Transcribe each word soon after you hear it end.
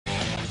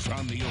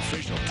From the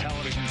official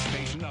television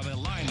station of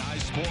Illini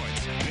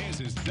Sports, this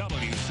is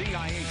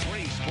WCIA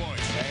 3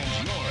 Sports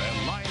and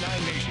your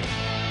Illini Nation.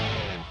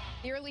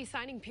 The early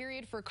signing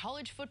period for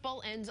college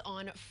football ends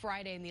on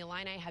Friday, and the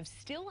Illini have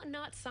still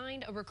not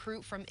signed a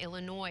recruit from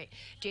Illinois.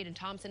 Jaden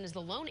Thompson is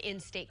the lone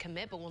in-state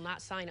commit, but will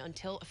not sign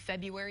until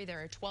February.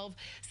 There are 12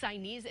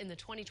 signees in the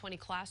 2020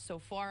 class so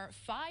far.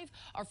 5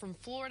 are from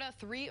Florida,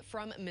 3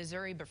 from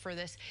Missouri. But for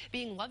this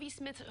being Lovie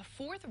Smith's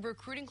 4th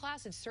recruiting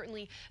class, it's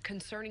certainly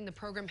concerning. The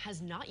program has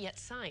not yet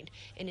signed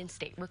an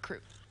in-state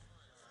recruit.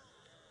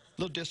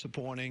 A little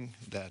disappointing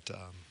that,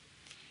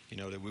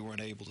 that we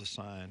weren't able to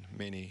sign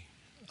many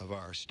of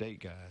our state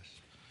guys,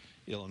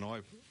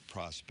 Illinois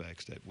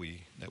prospects that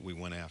we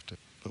went after.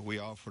 But we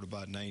offered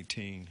about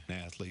 19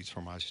 athletes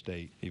from our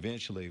state.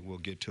 Eventually, we'll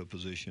get to a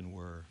position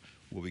where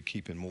we'll be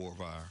keeping more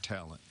of our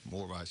talent,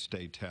 more of our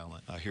state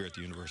talent here at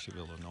the University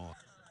of Illinois.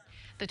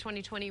 The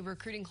 2020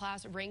 recruiting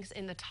class ranks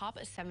in the top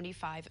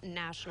 75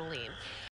 nationally.